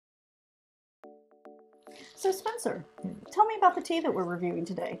So Spencer, tell me about the tea that we're reviewing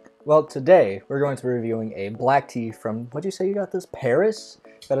today. Well, today we're going to be reviewing a black tea from, what'd you say you got this? Paris?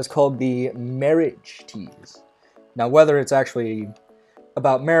 That is called the Mariage Teas. Now, whether it's actually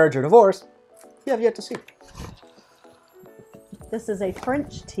about marriage or divorce, you have yet to see. This is a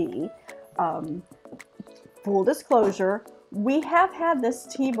French tea. Full disclosure, we have had this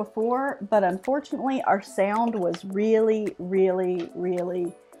tea before, but unfortunately our sound was really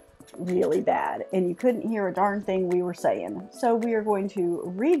bad, and you couldn't hear a darn thing we were saying. So we are going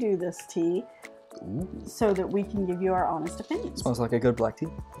to redo this tea so that we can give you our honest opinions. Smells like a good black tea.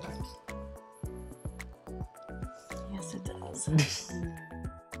 Yes, it does.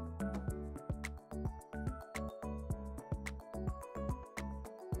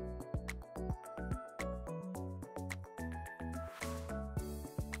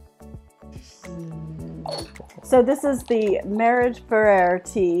 So this is the Mariage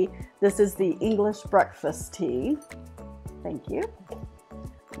Freres Tea. This is the English breakfast tea. Thank you.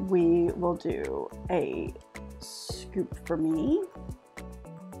 We will do a scoop for me,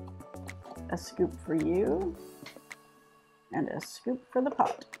 a scoop for you, and a scoop for the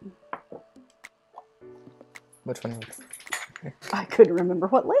pot. Which one? I couldn't remember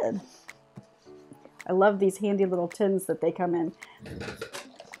what lid. I love these handy little tins that they come in.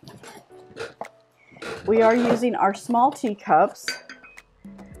 We are using our small teacups.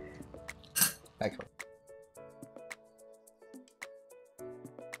 Excellent.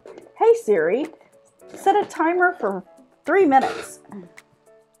 Hey Siri, set a timer for 3 minutes.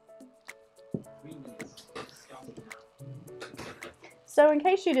 So in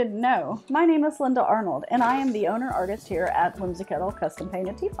case you didn't know, my name is Linda Arnold, and I am the owner-artist here at WhimsiKettle Custom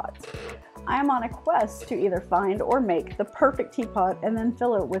Painted Tea Pots. I am on a quest to either find or make the perfect teapot and then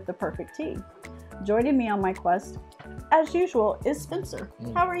fill it with the perfect tea. Joining me on my quest, as usual, is Spencer.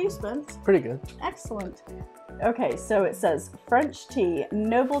 How are you, Spence? Pretty good. Excellent. Okay, so it says French tea,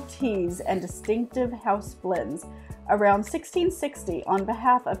 noble teas, and distinctive house blends. Around 1660, on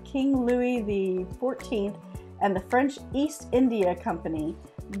behalf of King Louis XIV and the French East India Company,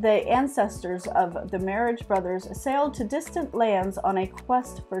 the ancestors of the Mariage brothers sailed to distant lands on a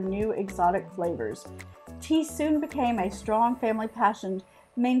quest for new exotic flavors. Tea soon became a strong family passion,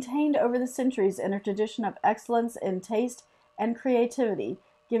 maintained over the centuries in a tradition of excellence in taste and creativity,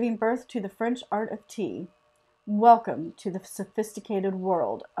 giving birth to the French art of tea. Welcome to the sophisticated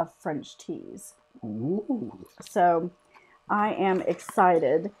world of French teas. Ooh. So, I am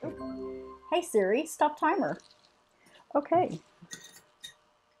excited. Hey Siri, stop timer. Okay.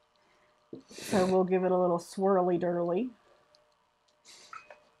 So we'll give it a little swirly-dirly.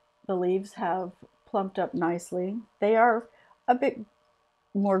 The leaves have plumped up nicely. They are a bit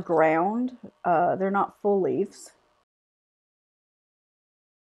more ground. They're not full leaves.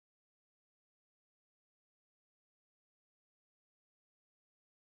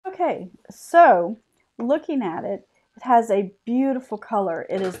 Okay, so looking at it, it has a beautiful color.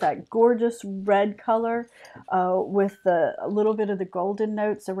 It is that gorgeous red color with a little bit of the golden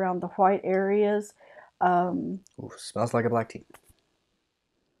notes around the white areas. Ooh, smells like a black tea.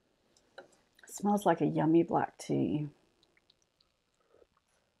 Smells like a yummy black tea.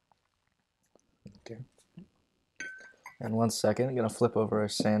 Okay. And 1 second, I'm going to flip over a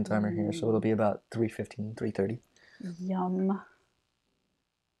sand timer here, so it'll be about 3:15, 3:30. Yum.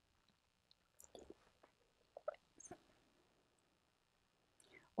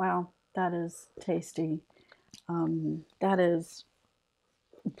 Wow, that is tasty. That is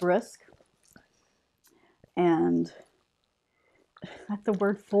brisk, and the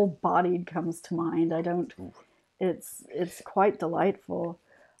word full-bodied comes to mind. It's quite delightful.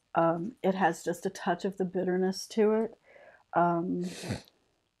 It has just a touch of the bitterness to it. It's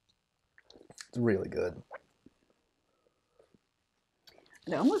really good.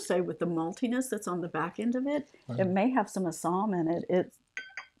 I almost say with the maltiness that's on the back end of it, it may have some Assam in it.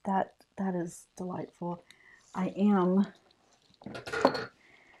 That is delightful. I am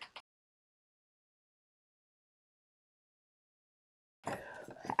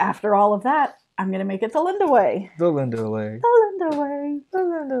after all of that, I'm going to make it the Linda way. The Linda way. The Linda way. The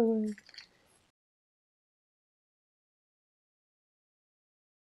Linda way.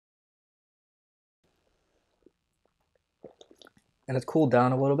 And it's cooled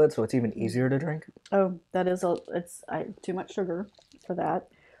down a little bit, so it's even easier to drink. Oh, that is too much sugar for that,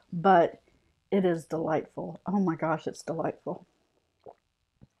 but it is delightful. Oh my gosh, it's delightful.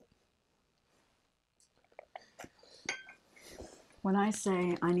 When I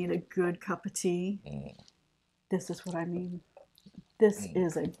say I need a good cup of tea, this is what I mean. This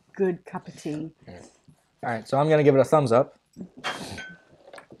is a good cup of tea. All right, so I'm going to give it a thumbs up.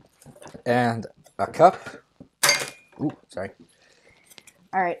 And a cup Ooh, sorry.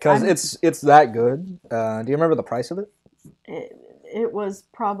 All right. Because it's that good. Do you remember the price of it? It was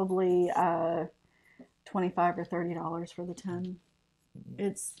probably $25 or $30 for the 10.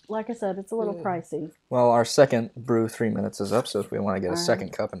 It's, like I said, it's a little pricey. Well, our second brew 3 minutes is up, so if we want to get a All second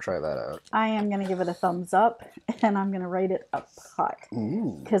right. cup and try that out. I am going to give it a thumbs up, and I'm going to rate it a pot.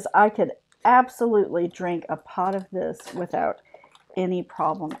 Ooh. Because I could absolutely drink a pot of this without any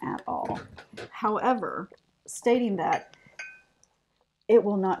problem at all. However, stating that, it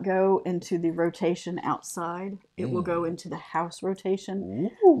will not go into the rotation outside. It will go into the house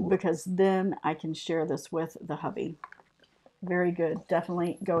rotation. Ooh. Because then I can share this with the hubby. Very good.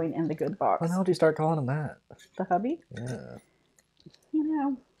 Definitely going in the good box. When the hell did you start calling him that? The hubby? Yeah. You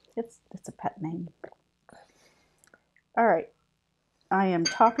know, it's a pet name. All right. I am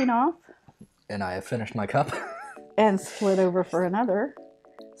topping off. And I have finished my cup. And split over for another.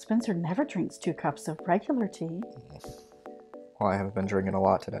 Spencer never drinks 2 cups of regular tea. Well, I haven't been drinking a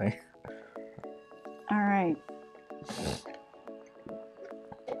lot today. All right.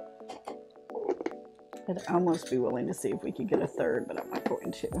 I'd almost be willing to see if we could get a third, but I'm not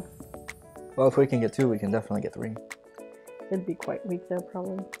going to. Well, if we can get 2, we can definitely get 3. It'd be quite weak though,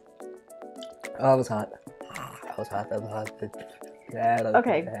 probably. Oh, it was hot. That was hot. That was hot. Yeah, that was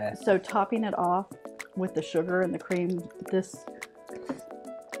Okay, bad. so topping it off with the sugar and the cream, this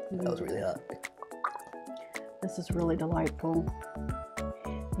That was really hot. This is really delightful.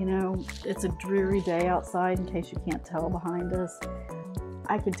 You know, it's a dreary day outside, in case you can't tell behind us.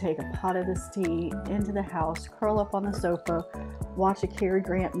 I could take a pot of this tea into the house, curl up on the sofa, watch a Cary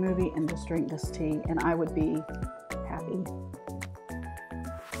Grant movie, and just drink this tea, and I would be happy.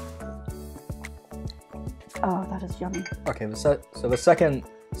 Oh, that is yummy. Okay, so the second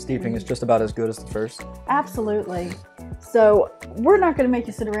steeping is just about as good as the first. Absolutely. So we're not going to make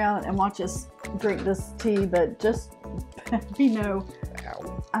you sit around and watch us drink this tea, but just know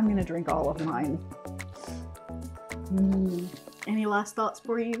I'm going to drink all of mine. Any last thoughts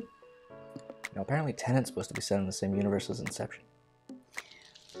for you? Now, apparently Tenet's supposed to be set in the same universe as Inception.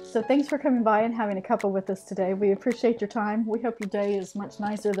 So thanks for coming by and having a cuppa with us today. We appreciate your time. We hope your day is much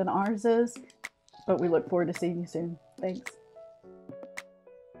nicer than ours is, but we look forward to seeing you soon. Thanks.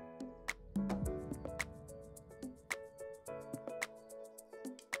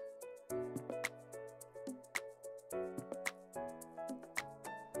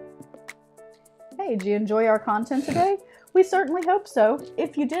 Hey, did you enjoy our content today? We certainly hope so.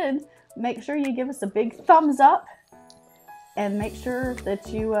 If you did, make sure you give us a big thumbs up and make sure that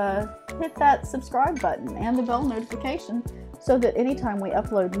you hit that subscribe button and the bell notification so that anytime we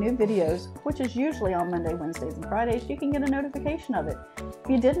upload new videos, which is usually on Monday, Wednesdays, and Fridays, you can get a notification of it. If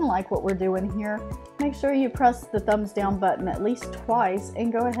you didn't like what we're doing here, make sure you press the thumbs down button at least twice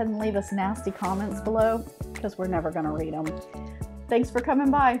and go ahead and leave us nasty comments below because we're never going to read them. Thanks for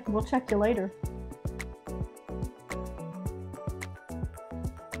coming by. We'll check you later.